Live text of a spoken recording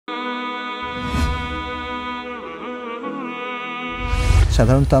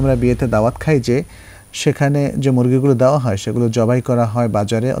সাধারণত আমরা বিয়েতে দাওয়াত খাই যে সেখানে যে মুরগিগুলো দেওয়া হয় সেগুলো জবাই করা হয়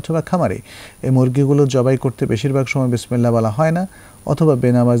বাজারে অথবা খামারে। এই মুরগিগুলো জবাই করতে বেশিরভাগ সময় বিসমিল্লাহ বলা হয় না, অথবা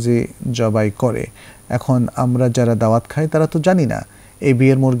বেনামাজি জবাই করে। এখন আমরা যারা দাওয়াত খাই তারা তো জানি না এই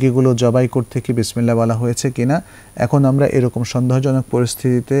বিয়ের মুরগিগুলো জবাই করতে কি বিসমিল্লাহ বলা হয়েছে কিনা। এখন আমরা এরকম সন্দেহজনক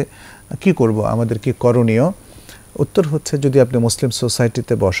পরিস্থিতিতে কি করব, আমাদের কি করণীয়? উত্তর হচ্ছে, যদি আপনি মুসলিম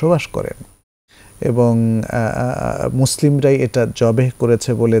সোসাইটিতে বসবাস করেন এবং মুসলিমরাই এটা জবেহ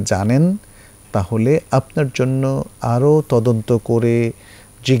করেছে বলে জানেন, তাহলে আপনার জন্য আরও তদন্ত করে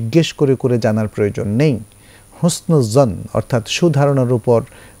জিজ্ঞেস করে করে জানার প্রয়োজন নেই। হুসনুজ্জন অর্থাৎ সুধারণার উপর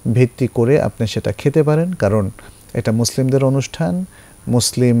ভিত্তি করে আপনি সেটা খেতে পারেন, কারণ এটা মুসলিমদের অনুষ্ঠান,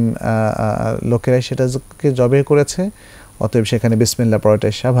 মুসলিম লোকেরাই সেটাকে জবেহ করেছে, অতএব সেখানে বিসমিল্লাহ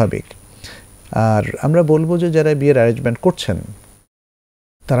পড়াটাই স্বাভাবিক। আর আমরা বলবো যে যারা বিয়ের অ্যারেঞ্জমেন্ট করছেন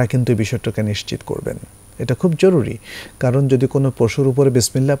তারা কিন্তু এই বিষয়টাকে নিশ্চিত করবেন, এটা খুব জরুরি। কারণ যদি কোনো পশুর উপরে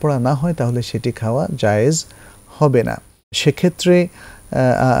বিসমিল্লাহ পড়া না হয় তাহলে সেটি খাওয়া জায়েজ হবে না। সেক্ষেত্রে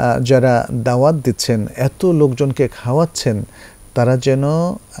যারা দাওয়াত দিচ্ছেন, এত লোকজনকে খাওয়াচ্ছেন, তারা যেন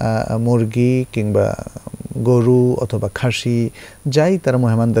মুরগি কিংবা গরু অথবা খাসি যাই তারা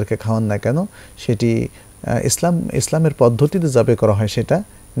মেহমানদেরকে খাওয়ান না কেন, সেটি ইসলামের পদ্ধতিতে জবে করা হয় সেটা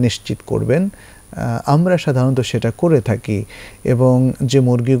নিশ্চিত করবেন। আমরা সাধারণত সেটা করে থাকি, এবং যে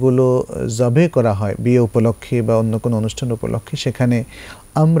মুরগিগুলো জবে করা হয় বিয়ে উপলক্ষে বা অন্য কোনো অনুষ্ঠান উপলক্ষে, সেখানে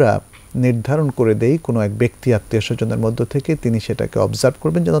আমরা নির্ধারণ করে দেই কোনো এক ব্যক্তি আত্মীয় স্বজনের মধ্য থেকে, তিনি সেটাকে অবজার্ভ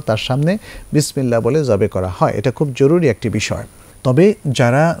করবেন যেন তার সামনে বিসমিল্লাহ বলে জবে করা হয়। এটা খুব জরুরি একটি বিষয়। তবে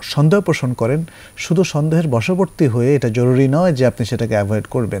যারা সন্দেহ পোষণ করেন, শুধু সন্দেহের বশবর্তী হয়ে এটা জরুরি নয় যে আপনি সেটাকে অ্যাভয়েড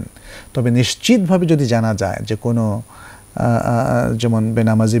করবেন। তবে নিশ্চিতভাবে যদি জানা যায় যে কোনো যেমন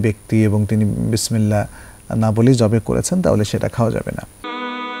বেনামাজি ব্যক্তি এবং তিনি বিসমিল্লাহ না বলেই জবে করেছেন, তাহলে সেটা খাওয়া যাবে না।